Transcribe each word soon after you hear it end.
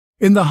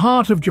In the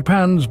heart of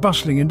Japan's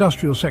bustling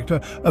industrial sector,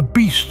 a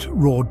beast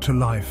roared to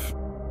life.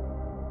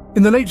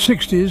 In the late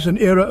 60s, an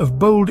era of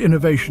bold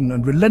innovation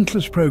and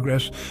relentless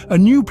progress, a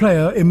new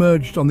player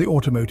emerged on the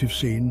automotive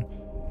scene.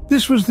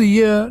 This was the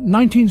year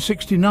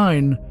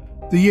 1969,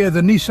 the year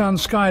the Nissan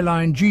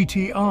Skyline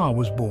GT-R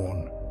was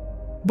born.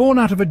 Born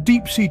out of a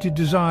deep-seated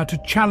desire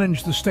to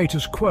challenge the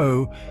status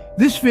quo,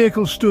 this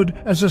vehicle stood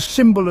as a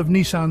symbol of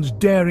Nissan's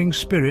daring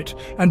spirit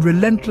and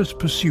relentless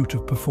pursuit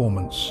of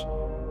performance.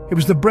 It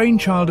was the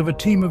brainchild of a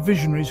team of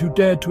visionaries who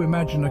dared to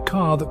imagine a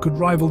car that could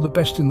rival the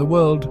best in the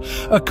world,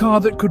 a car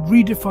that could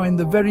redefine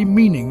the very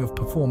meaning of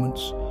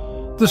performance.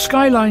 The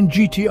Skyline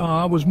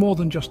GT-R was more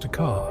than just a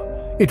car.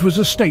 It was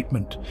a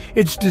statement.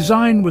 Its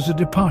design was a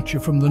departure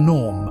from the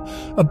norm,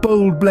 a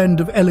bold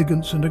blend of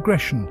elegance and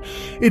aggression.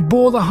 It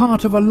bore the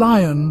heart of a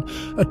lion,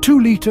 a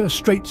 2-litre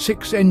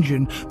straight-six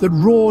engine that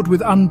roared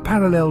with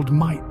unparalleled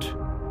might.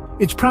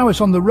 Its prowess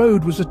on the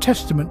road was a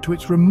testament to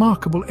its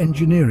remarkable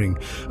engineering,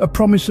 a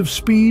promise of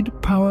speed,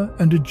 power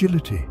and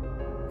agility.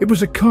 It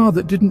was a car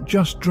that didn't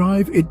just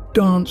drive, it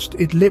danced,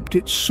 it leapt,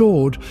 it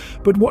soared.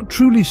 But what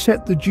truly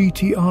set the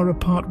GT-R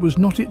apart was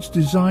not its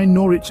design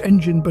nor its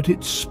engine, but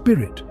its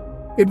spirit.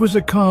 It was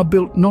a car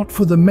built not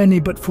for the many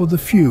but for the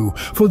few,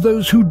 for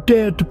those who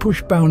dared to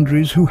push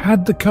boundaries, who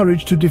had the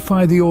courage to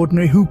defy the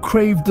ordinary, who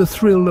craved the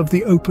thrill of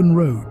the open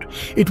road.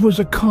 It was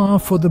a car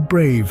for the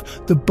brave,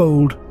 the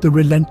bold, the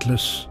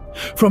relentless.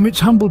 From its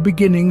humble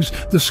beginnings,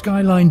 the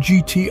Skyline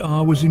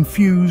GT-R was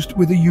infused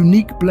with a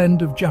unique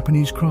blend of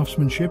Japanese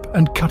craftsmanship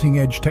and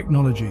cutting-edge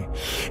technology.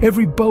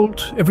 Every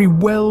bolt, every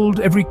weld,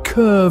 every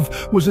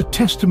curve was a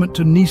testament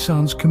to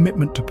Nissan's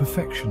commitment to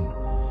perfection.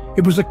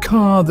 It was a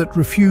car that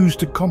refused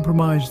to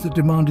compromise, that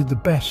demanded the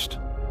best,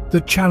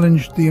 that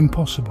challenged the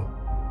impossible.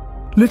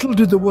 Little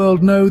did the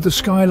world know the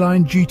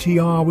Skyline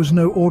GT-R was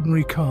no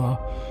ordinary car.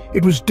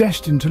 It was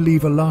destined to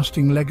leave a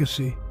lasting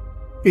legacy.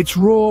 Its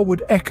roar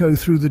would echo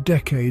through the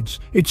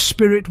decades, its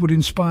spirit would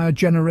inspire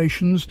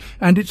generations,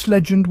 and its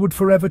legend would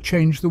forever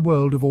change the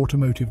world of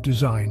automotive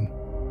design.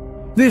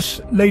 This,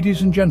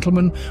 ladies and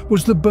gentlemen,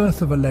 was the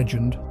birth of a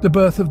legend, the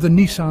birth of the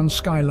Nissan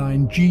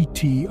Skyline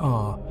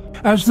GT-R.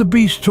 As the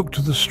beast took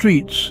to the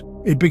streets,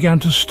 it began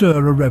to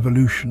stir a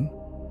revolution.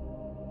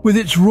 With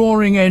its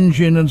roaring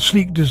engine and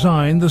sleek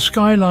design, the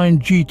Skyline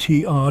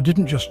GT-R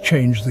didn't just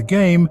change the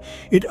game,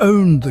 it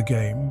owned the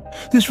game.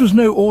 This was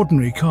no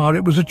ordinary car,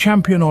 it was a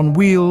champion on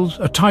wheels,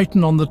 a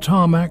titan on the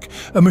tarmac,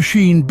 a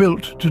machine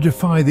built to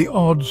defy the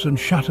odds and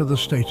shatter the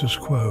status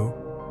quo.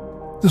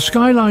 The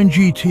Skyline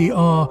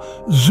GT-R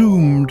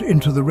zoomed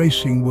into the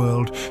racing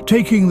world,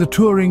 taking the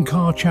touring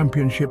car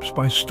championships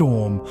by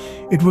storm.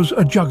 It was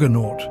a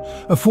juggernaut,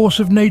 a force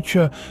of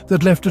nature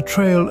that left a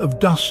trail of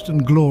dust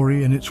and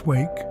glory in its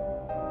wake.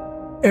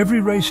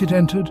 Every race it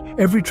entered,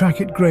 every track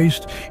it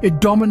graced, it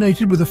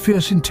dominated with a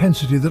fierce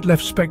intensity that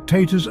left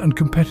spectators and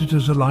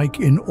competitors alike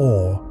in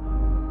awe.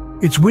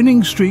 Its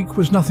winning streak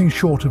was nothing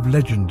short of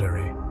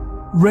legendary.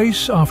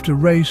 Race after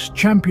race,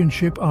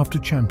 championship after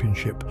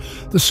championship,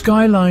 the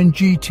Skyline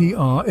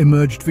GT-R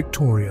emerged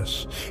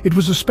victorious. It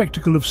was a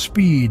spectacle of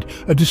speed,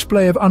 a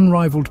display of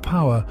unrivaled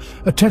power,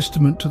 a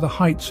testament to the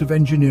heights of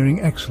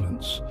engineering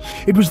excellence.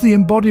 It was the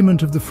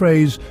embodiment of the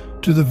phrase,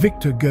 "To the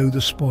victor go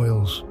the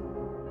spoils."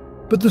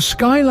 But the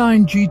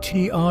Skyline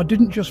GT-R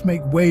didn't just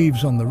make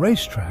waves on the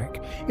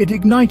racetrack, it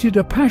ignited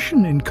a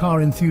passion in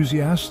car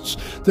enthusiasts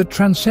that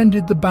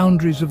transcended the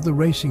boundaries of the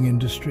racing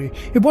industry.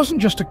 It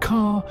wasn't just a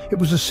car, it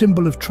was a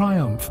symbol of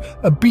triumph,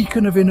 a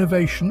beacon of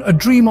innovation, a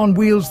dream on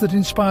wheels that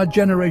inspired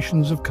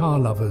generations of car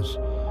lovers.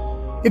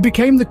 It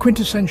became the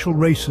quintessential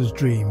racer's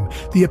dream,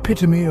 the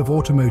epitome of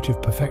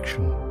automotive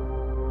perfection.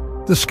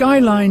 The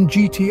Skyline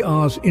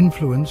GT-R's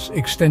influence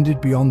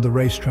extended beyond the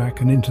racetrack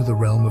and into the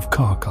realm of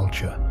car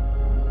culture.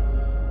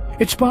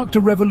 It sparked a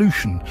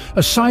revolution,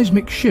 a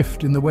seismic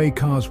shift in the way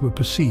cars were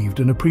perceived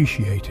and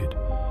appreciated.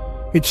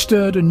 It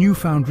stirred a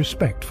newfound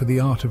respect for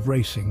the art of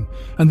racing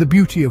and the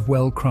beauty of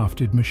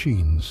well-crafted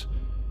machines.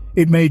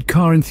 It made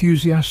car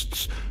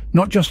enthusiasts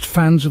not just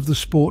fans of the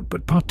sport,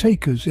 but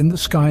partakers in the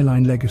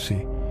Skyline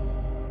legacy.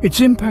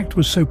 Its impact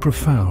was so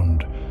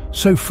profound,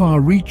 so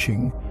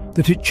far-reaching,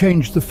 that it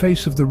changed the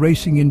face of the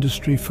racing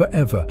industry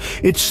forever.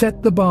 It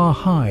set the bar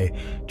high,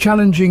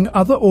 challenging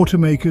other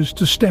automakers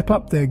to step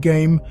up their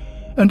game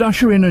and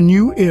usher in a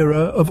new era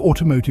of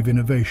automotive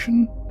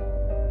innovation.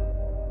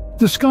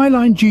 The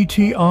Skyline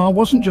GT-R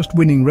wasn't just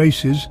winning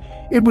races,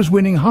 it was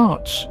winning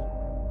hearts.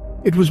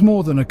 It was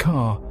more than a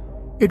car,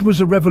 it was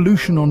a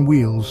revolution on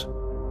wheels.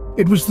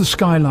 It was the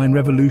Skyline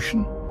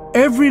revolution.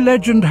 Every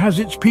legend has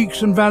its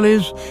peaks and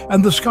valleys,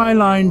 and the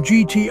Skyline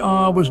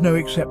GT-R was no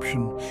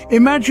exception.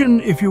 Imagine,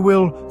 if you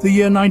will, the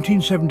year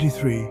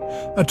 1973,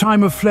 a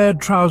time of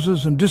flared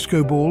trousers and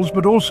disco balls,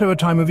 but also a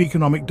time of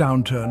economic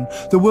downturn.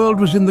 The world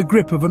was in the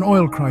grip of an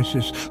oil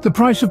crisis. The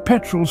price of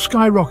petrol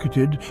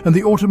skyrocketed, and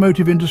the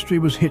automotive industry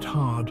was hit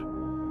hard.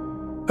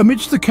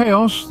 Amidst the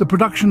chaos, the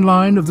production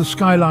line of the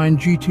Skyline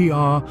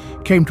GT-R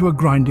came to a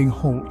grinding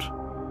halt.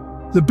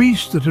 The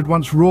beast that had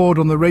once roared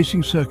on the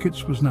racing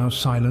circuits was now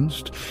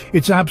silenced,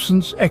 its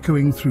absence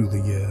echoing through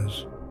the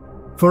years.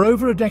 For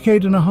over a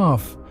decade and a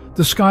half,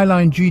 the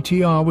Skyline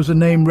GT-R was a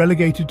name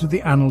relegated to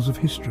the annals of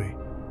history.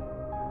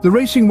 The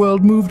racing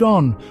world moved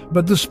on,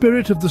 but the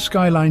spirit of the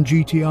Skyline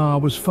GT-R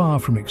was far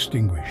from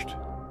extinguished.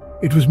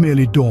 It was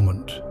merely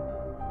dormant,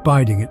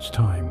 biding its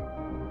time.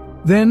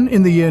 Then,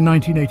 in the year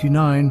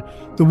 1989,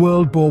 the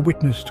world bore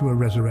witness to a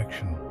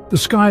resurrection. The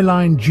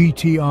Skyline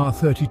GT-R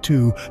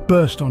 32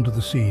 burst onto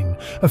the scene,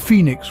 a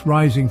phoenix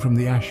rising from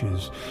the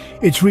ashes.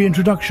 Its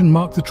reintroduction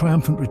marked the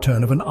triumphant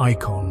return of an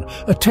icon,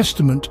 a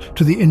testament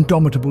to the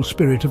indomitable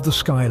spirit of the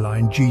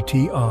Skyline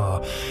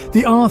GT-R.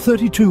 The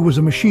R32 was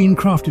a machine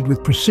crafted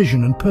with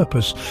precision and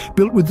purpose,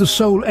 built with the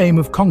sole aim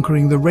of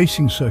conquering the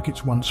racing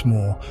circuits once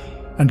more.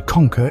 And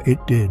conquer it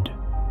did.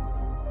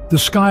 The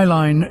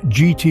Skyline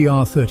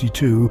GT-R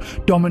 32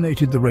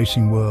 dominated the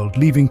racing world,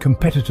 leaving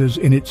competitors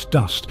in its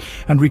dust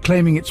and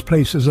reclaiming its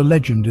place as a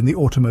legend in the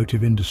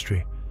automotive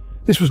industry.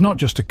 This was not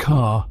just a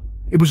car,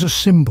 it was a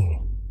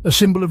symbol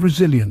of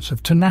resilience,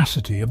 of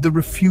tenacity, of the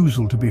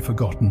refusal to be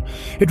forgotten.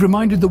 It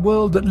reminded the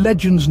world that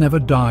legends never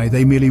die,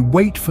 they merely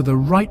wait for the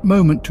right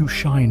moment to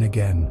shine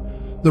again.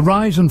 The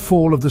rise and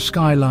fall of the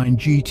Skyline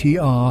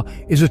GT-R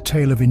is a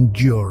tale of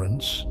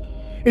endurance.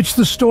 It's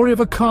the story of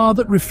a car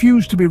that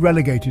refused to be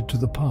relegated to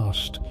the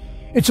past.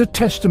 It's a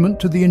testament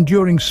to the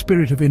enduring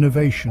spirit of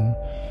innovation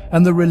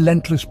and the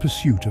relentless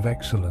pursuit of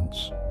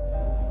excellence.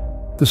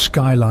 The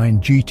Skyline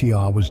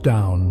GT-R was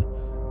down,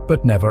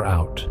 but never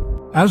out.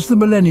 As the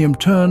millennium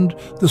turned,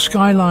 the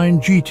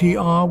Skyline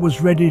GT-R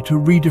was ready to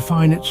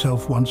redefine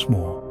itself once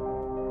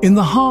more. In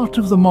the heart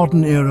of the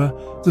modern era,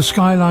 the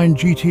Skyline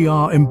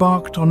GT-R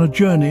embarked on a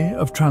journey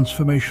of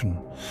transformation.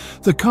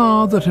 The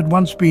car that had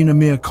once been a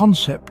mere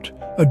concept,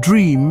 a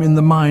dream in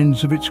the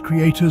minds of its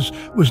creators,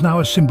 was now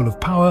a symbol of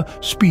power,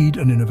 speed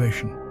and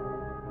innovation.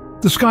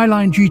 The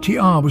Skyline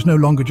GT-R was no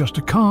longer just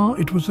a car,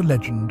 it was a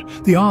legend.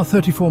 The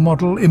R34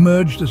 model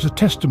emerged as a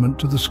testament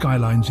to the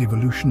Skyline's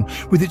evolution.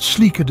 With its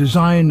sleeker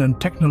design and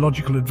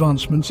technological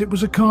advancements, it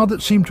was a car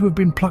that seemed to have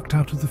been plucked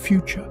out of the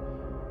future.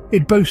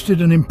 It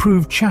boasted an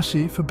improved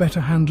chassis for better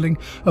handling,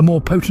 a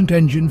more potent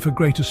engine for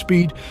greater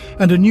speed,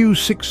 and a new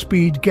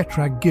 6-speed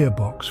Getrag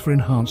gearbox for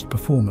enhanced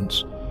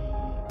performance.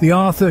 The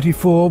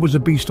R34 was a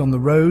beast on the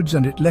roads,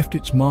 and it left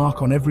its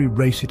mark on every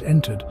race it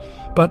entered.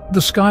 But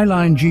the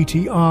Skyline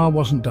GT-R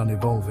wasn't done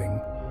evolving.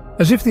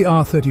 As if the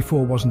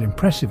R34 wasn't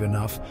impressive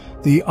enough,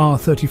 the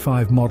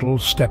R35 model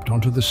stepped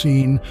onto the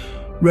scene,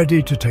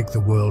 ready to take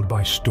the world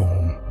by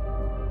storm.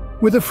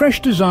 With a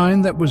fresh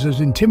design that was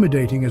as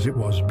intimidating as it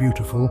was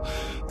beautiful,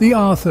 the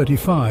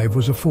R35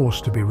 was a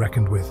force to be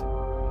reckoned with.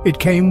 It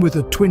came with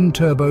a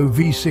twin-turbo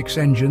V6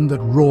 engine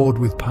that roared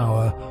with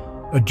power,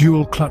 a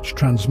dual-clutch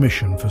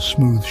transmission for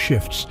smooth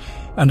shifts,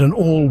 and an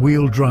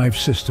all-wheel drive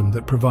system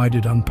that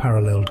provided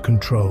unparalleled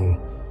control.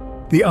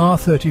 The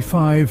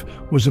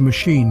R35 was a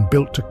machine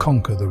built to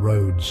conquer the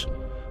roads.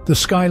 The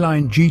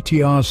Skyline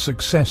GT-R's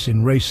success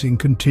in racing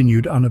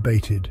continued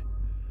unabated.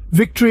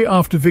 Victory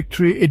after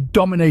victory, it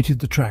dominated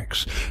the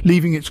tracks,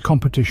 leaving its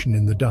competition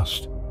in the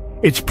dust.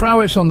 Its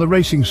prowess on the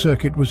racing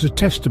circuit was a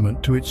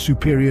testament to its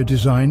superior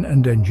design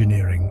and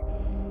engineering.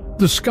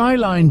 The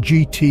Skyline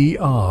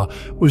GT-R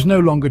was no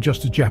longer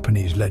just a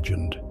Japanese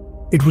legend.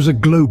 It was a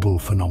global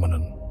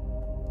phenomenon.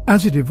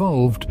 As it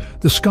evolved,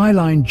 the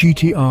Skyline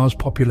GT-R's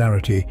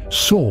popularity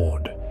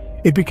soared.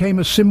 It became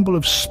a symbol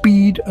of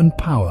speed and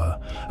power,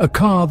 a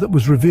car that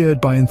was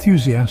revered by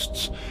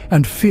enthusiasts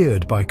and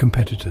feared by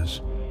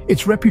competitors.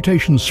 Its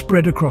reputation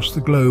spread across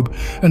the globe,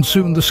 and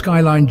soon the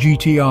Skyline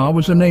GT-R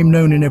was a name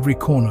known in every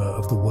corner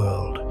of the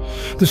world.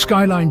 The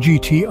Skyline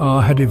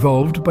GT-R had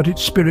evolved, but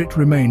its spirit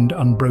remained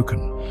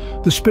unbroken.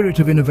 The spirit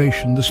of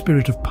innovation, the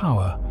spirit of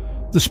power,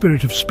 the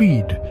spirit of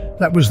speed.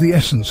 That was the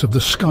essence of the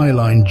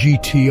Skyline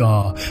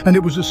GT-R, and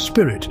it was a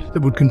spirit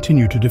that would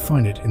continue to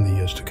define it in the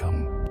years to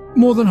come.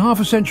 More than half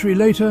a century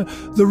later,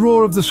 the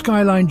roar of the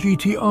Skyline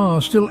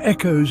GT-R still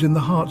echoes in the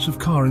hearts of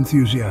car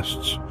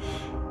enthusiasts.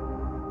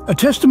 A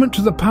testament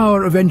to the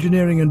power of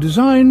engineering and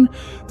design,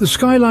 the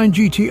Skyline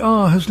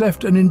GT-R has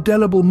left an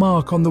indelible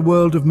mark on the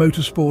world of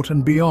motorsport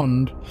and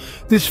beyond.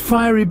 This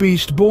fiery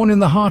beast, born in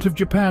the heart of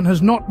Japan,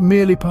 has not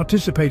merely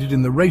participated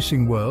in the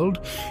racing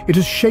world, it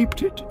has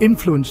shaped it,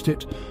 influenced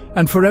it,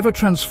 and forever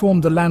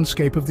transformed the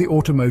landscape of the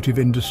automotive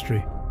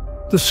industry.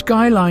 The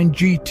Skyline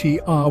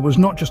GT-R was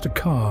not just a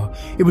car,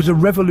 it was a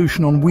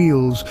revolution on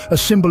wheels, a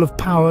symbol of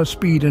power,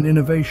 speed and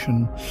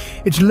innovation.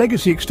 Its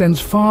legacy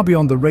extends far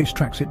beyond the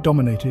racetracks it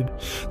dominated.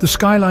 The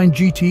Skyline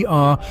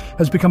GT-R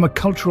has become a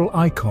cultural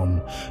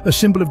icon, a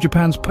symbol of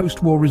Japan's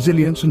post-war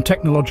resilience and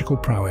technological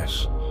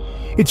prowess.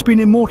 It's been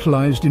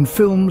immortalized in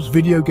films,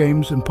 video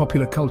games and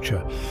popular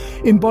culture,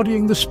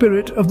 embodying the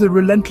spirit of the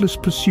relentless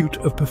pursuit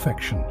of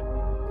perfection.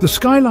 The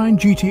Skyline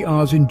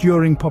GT-R's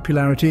enduring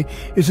popularity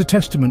is a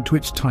testament to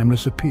its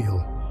timeless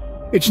appeal.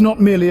 It's not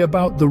merely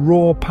about the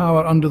raw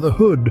power under the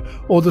hood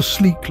or the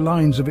sleek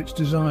lines of its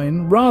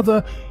design.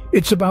 Rather,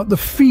 it's about the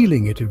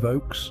feeling it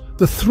evokes,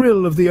 the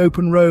thrill of the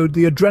open road,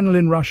 the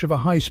adrenaline rush of a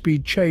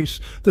high-speed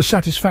chase, the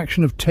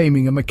satisfaction of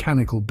taming a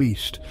mechanical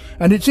beast.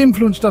 And its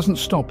influence doesn't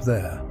stop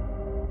there.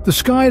 The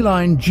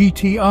Skyline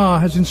GT-R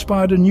has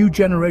inspired a new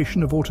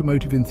generation of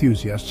automotive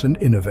enthusiasts and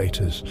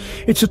innovators.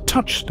 It's a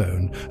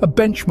touchstone, a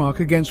benchmark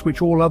against which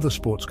all other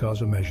sports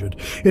cars are measured.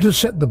 It has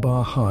set the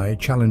bar high,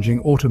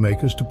 challenging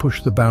automakers to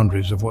push the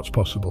boundaries of what's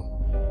possible.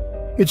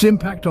 Its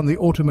impact on the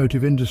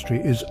automotive industry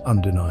is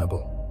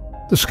undeniable.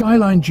 The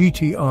Skyline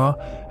GT-R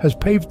has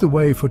paved the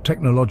way for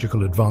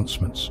technological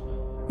advancements,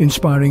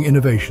 inspiring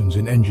innovations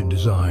in engine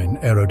design,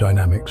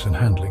 aerodynamics and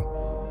handling.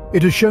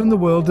 It has shown the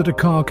world that a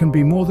car can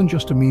be more than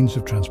just a means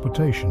of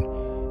transportation.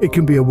 It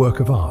can be a work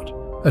of art,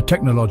 a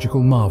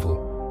technological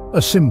marvel,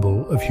 a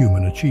symbol of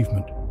human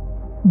achievement.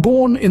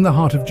 Born in the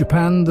heart of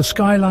Japan, the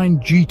Skyline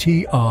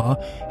GT-R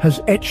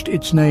has etched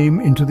its name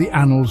into the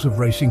annals of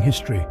racing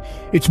history.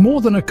 It's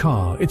more than a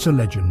car, it's a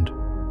legend.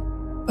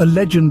 A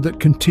legend that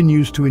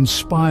continues to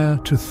inspire,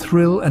 to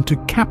thrill and to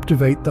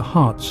captivate the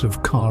hearts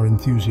of car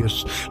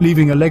enthusiasts,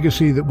 leaving a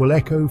legacy that will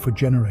echo for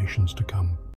generations to come.